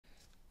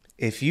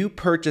If you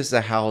purchase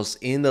a house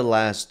in the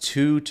last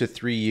 2 to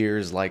 3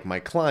 years, like my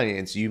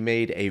clients, you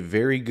made a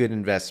very good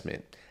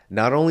investment.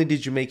 Not only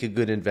did you make a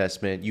good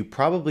investment, you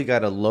probably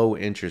got a low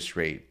interest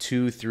rate,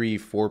 2, 3,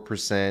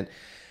 4%.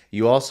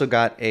 You also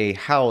got a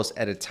house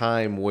at a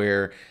time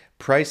where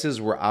prices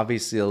were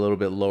obviously a little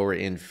bit lower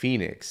in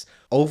Phoenix.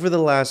 Over the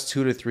last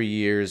 2 to 3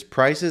 years,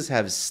 prices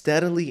have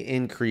steadily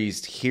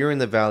increased here in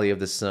the Valley of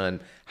the Sun.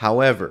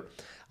 However,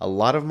 a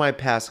lot of my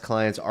past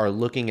clients are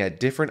looking at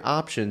different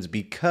options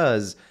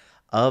because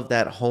of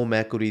that home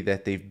equity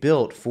that they've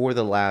built for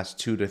the last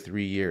 2 to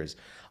 3 years.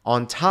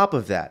 On top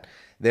of that,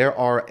 there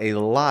are a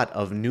lot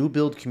of new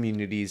build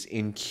communities,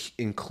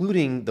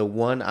 including the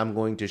one I'm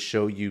going to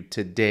show you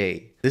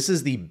today. This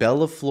is the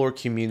Bela Flor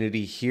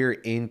community here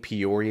in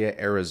Peoria,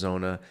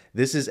 Arizona.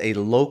 This is a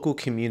local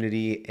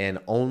community and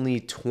only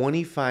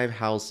 25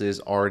 houses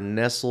are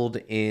nestled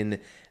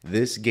in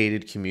this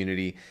gated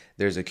community.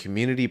 There's a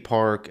community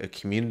park, a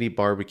community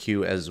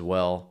barbecue as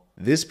well.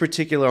 This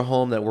particular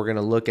home that we're going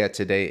to look at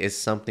today is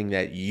something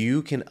that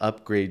you can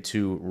upgrade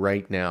to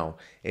right now.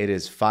 It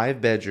is 5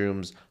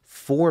 bedrooms,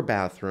 4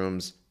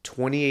 bathrooms,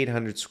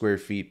 2,800 square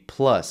feet,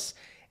 plus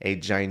a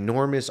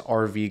ginormous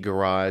RV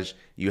garage.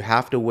 You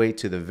have to wait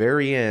to the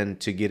very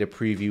end to get a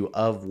preview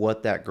of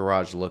what that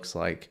garage looks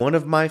like. One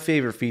of my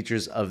favorite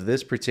features of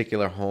this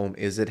particular home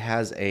is it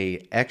has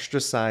a extra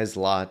size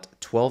lot,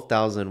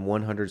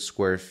 12,100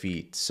 square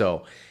feet.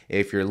 So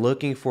if you're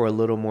looking for a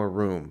little more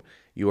room,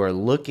 you are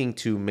looking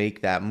to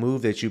make that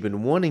move that you've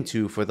been wanting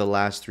to for the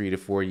last 3 to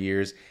 4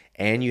 years,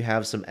 and you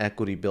have some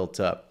equity built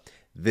up,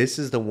 this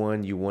is the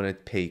one you want to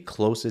pay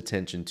close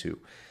attention to.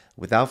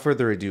 Without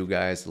further ado,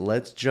 guys,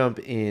 let's jump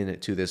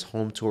into this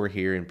home tour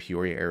here in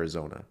Peoria,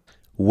 Arizona.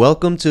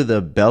 Welcome to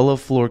the Bela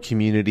Flor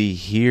community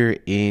here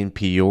in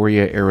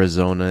Peoria,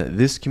 Arizona.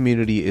 This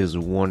community is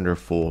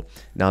wonderful.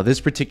 Now, this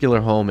particular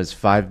home is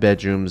 5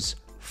 bedrooms,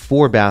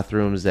 4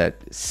 bathrooms,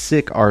 that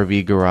sick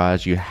RV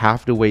garage. You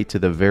have to wait to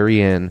the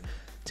very end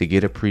to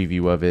get a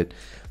preview of it.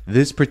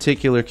 This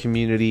particular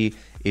community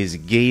is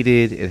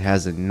gated. It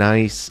has a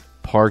nice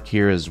park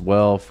here as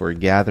well for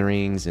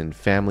gatherings and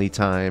family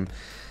time.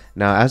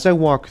 Now, as I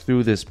walk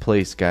through this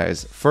place,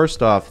 guys,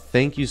 first off,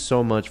 thank you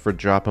so much for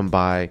dropping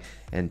by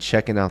and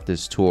checking out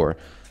this tour.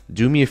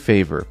 Do me a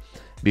favor.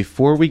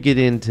 Before we get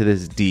into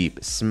this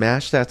deep,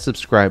 smash that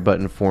subscribe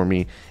button for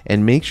me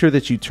and make sure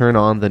that you turn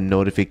on the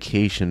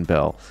notification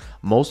bell.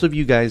 Most of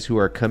you guys who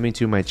are coming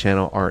to my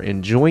channel are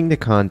enjoying the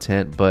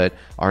content but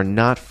are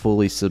not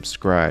fully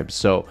subscribed.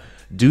 So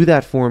do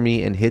that for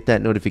me and hit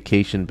that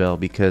notification bell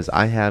because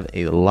I have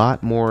a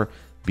lot more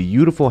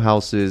beautiful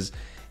houses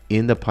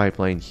in the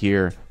pipeline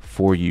here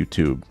for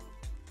YouTube.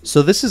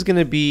 So this is going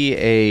to be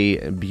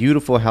a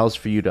beautiful house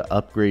for you to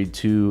upgrade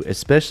to,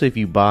 especially if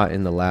you bought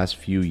in the last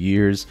few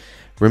years.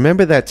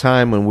 Remember that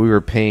time when we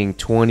were paying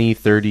 $20,000,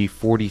 $30,000,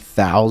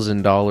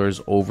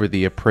 $40,000 over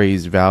the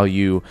appraised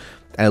value?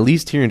 At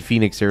least here in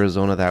Phoenix,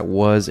 Arizona, that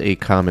was a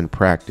common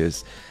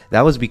practice.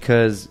 That was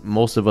because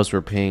most of us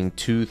were paying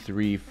 2,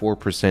 3,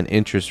 4%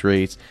 interest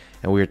rates,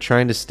 and we were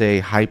trying to stay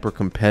hyper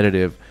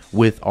competitive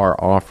with our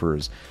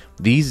offers.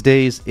 These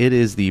days, it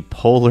is the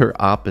polar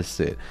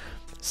opposite.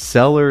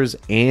 Sellers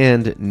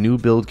and new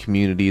build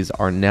communities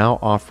are now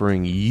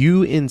offering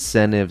you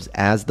incentives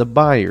as the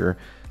buyer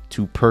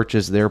to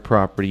purchase their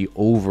property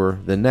over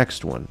the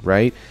next one,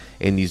 right?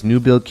 In these new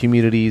build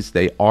communities,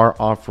 they are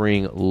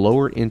offering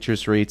lower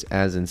interest rates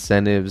as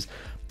incentives,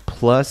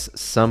 plus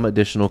some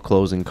additional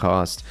closing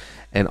costs.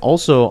 And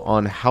also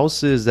on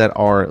houses that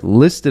are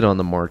listed on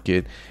the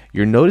market,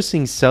 you're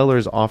noticing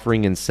sellers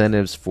offering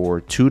incentives for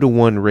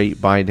 2-to-1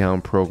 rate buy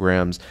down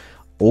programs,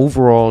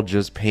 overall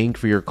just paying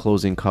for your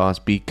closing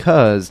costs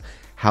because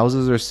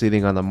houses are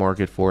sitting on the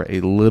market for a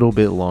little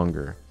bit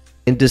longer.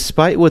 And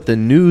despite what the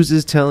news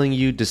is telling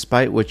you,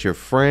 despite what your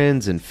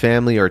friends and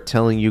family are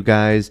telling you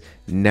guys,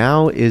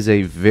 now is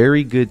a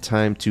very good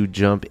time to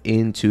jump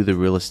into the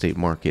real estate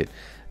market.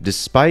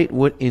 Despite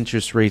what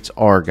interest rates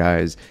are,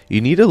 guys, you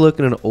need to look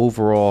at an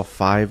overall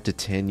 5 to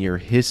 10 year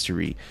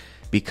history.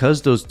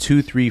 Because those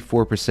 2, 3,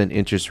 4%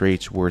 interest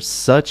rates were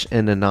such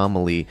an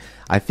anomaly,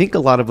 I think a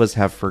lot of us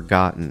have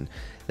forgotten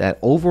that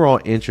overall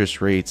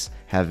interest rates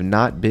have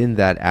not been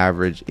that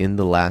average in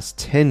the last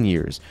 10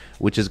 years,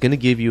 which is going to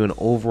give you an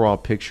overall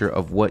picture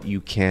of what you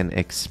can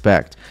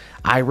expect.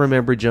 I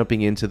remember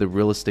jumping into the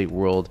real estate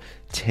world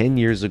 10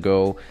 years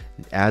ago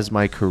as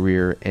my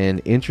career,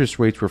 and interest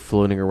rates were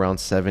floating around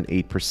 7,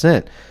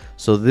 8%.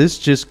 So this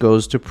just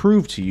goes to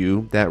prove to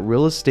you that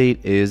real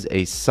estate is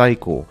a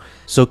cycle.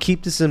 So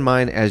keep this in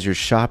mind as you're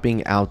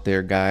shopping out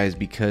there, guys,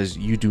 because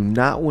you do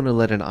not want to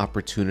let an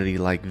opportunity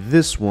like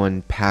this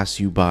one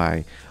pass you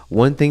by.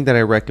 One thing that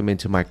I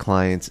recommend to my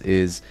clients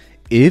is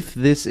if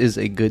this is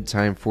a good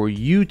time for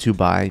you to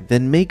buy,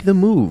 then make the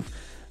move.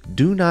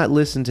 Do not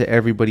listen to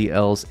everybody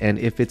else, and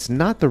if it's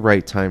not the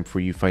right time for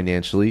you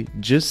financially,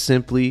 just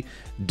simply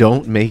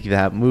don't make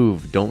that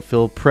move. Don't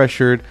feel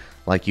pressured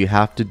like you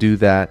have to do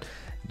that.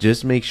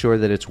 Just make sure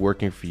that it's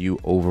working for you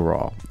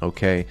overall,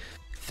 okay?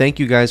 thank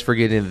you guys for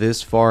getting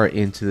this far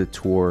into the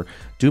tour.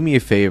 Do me a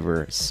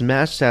favor,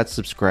 smash that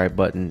subscribe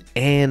button,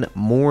 and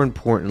more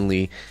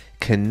importantly,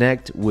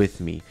 connect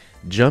with me.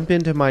 Jump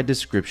into my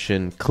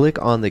description,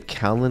 click on the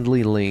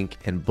Calendly link,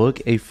 and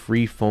book a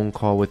free phone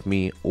call with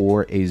me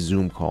or a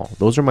Zoom call.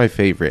 Those are my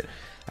favorite.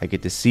 I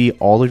get to see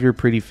all of your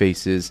pretty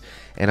faces,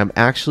 and I'm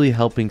actually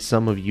helping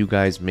some of you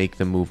guys make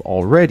the move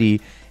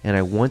already, and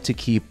I want to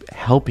keep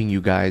helping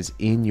you guys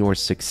in your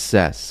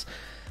success.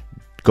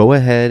 Go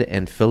ahead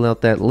and fill out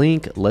that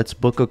link. Let's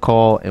book a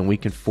call and we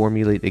can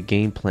formulate a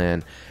game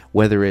plan.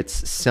 Whether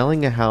it's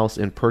selling a house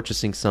and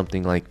purchasing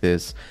something like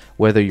this,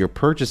 whether you're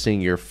purchasing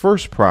your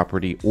first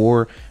property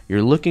or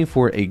you're looking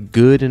for a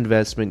good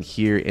investment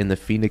here in the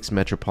Phoenix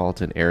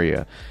metropolitan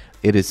area,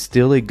 it is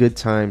still a good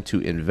time to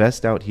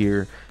invest out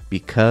here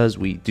because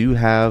we do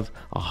have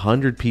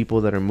 100 people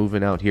that are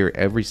moving out here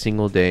every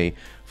single day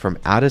from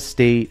out of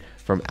state,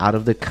 from out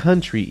of the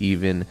country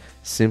even,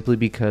 simply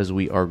because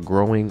we are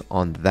growing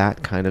on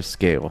that kind of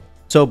scale.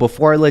 So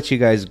before I let you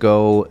guys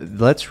go,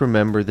 let's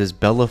remember this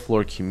Bela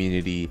Flor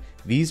community.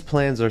 These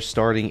plans are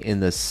starting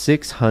in the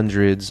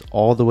 600s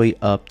all the way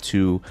up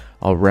to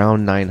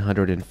around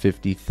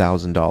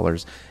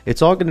 $950,000.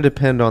 It's all going to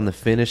depend on the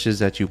finishes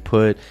that you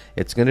put.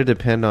 It's going to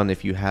depend on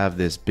if you have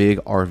this big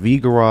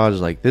RV garage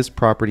like this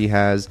property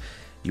has.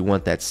 You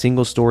want that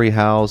single story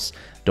house.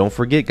 Don't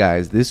forget,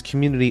 guys, this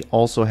community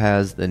also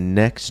has the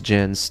next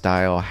gen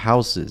style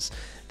houses.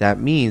 That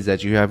means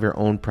that you have your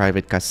own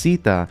private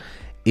casita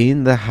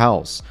in the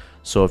house.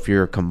 So if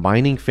you're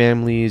combining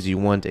families, you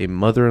want a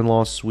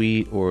mother-in-law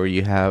suite, or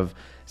you have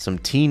some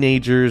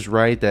teenagers,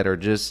 right, that are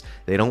just,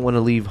 they don't want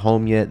to leave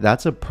home yet,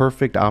 that's a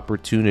perfect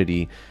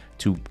opportunity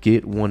to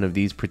get one of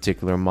these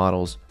particular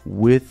models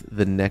with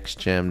the next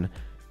gen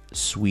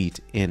suite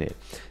in it.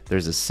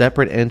 There's a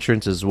separate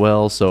entrance as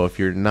well, so if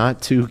you're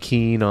not too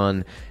keen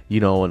on, you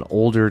know, an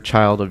older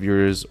child of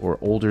yours or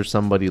older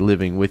somebody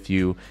living with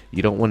you,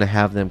 you don't want to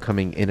have them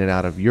coming in and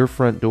out of your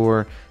front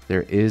door,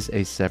 there is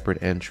a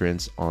separate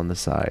entrance on the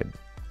side.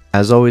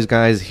 As always,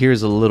 guys,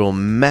 here's a little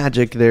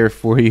magic there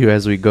for you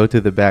as we go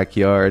to the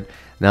backyard.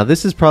 Now,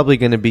 this is probably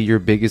going to be your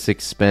biggest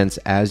expense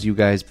as you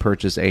guys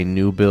purchase a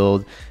new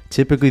build.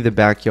 Typically, the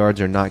backyards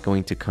are not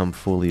going to come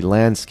fully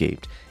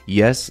landscaped.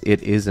 Yes,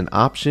 it is an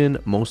option.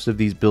 Most of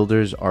these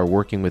builders are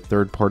working with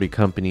third-party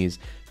companies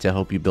to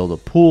help you build a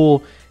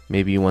pool.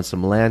 Maybe you want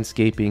some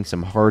landscaping,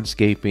 some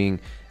hardscaping.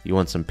 You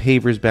want some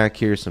pavers back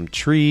here, some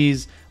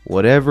trees,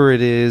 whatever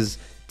it is.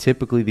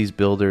 Typically, these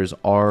builders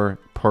are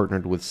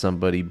partnered with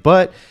somebody.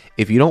 But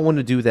if you don't want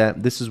to do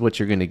that, this is what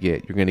you're going to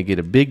get. You're going to get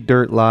a big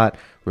dirt lot.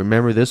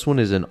 Remember, this one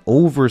is an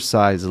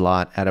oversized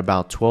lot at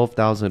about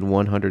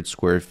 12,100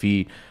 square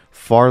feet,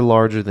 far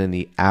larger than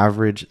the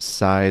average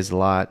size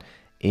lot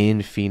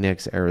in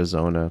Phoenix,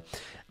 Arizona.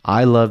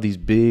 I love these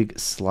big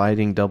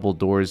sliding double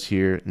doors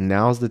here.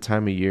 Now's the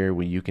time of year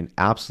when you can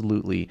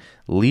absolutely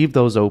leave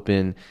those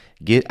open,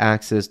 get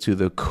access to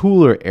the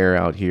cooler air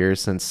out here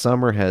since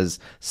summer has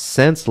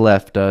since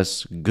left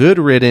us. Good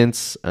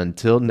riddance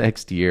until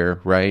next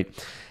year, right?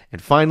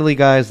 And finally,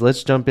 guys,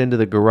 let's jump into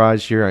the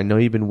garage here. I know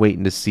you've been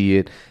waiting to see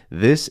it.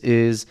 This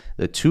is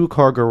the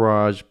 2-car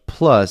garage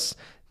plus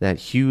that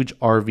huge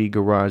RV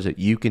garage that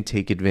you can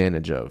take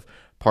advantage of.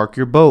 Park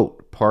your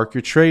boat, park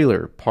your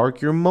trailer,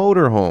 park your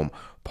motorhome,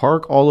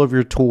 park all of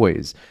your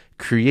toys,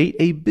 create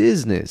a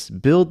business,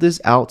 build this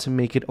out to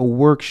make it a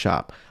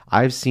workshop.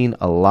 I've seen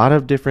a lot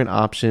of different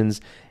options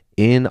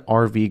in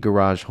RV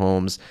garage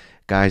homes.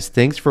 Guys,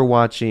 thanks for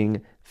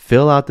watching.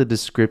 Fill out the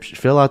description,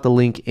 fill out the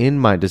link in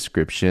my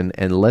description,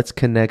 and let's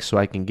connect so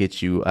I can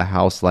get you a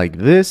house like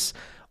this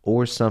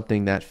or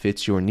something that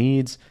fits your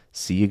needs.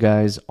 See you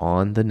guys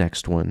on the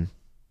next one.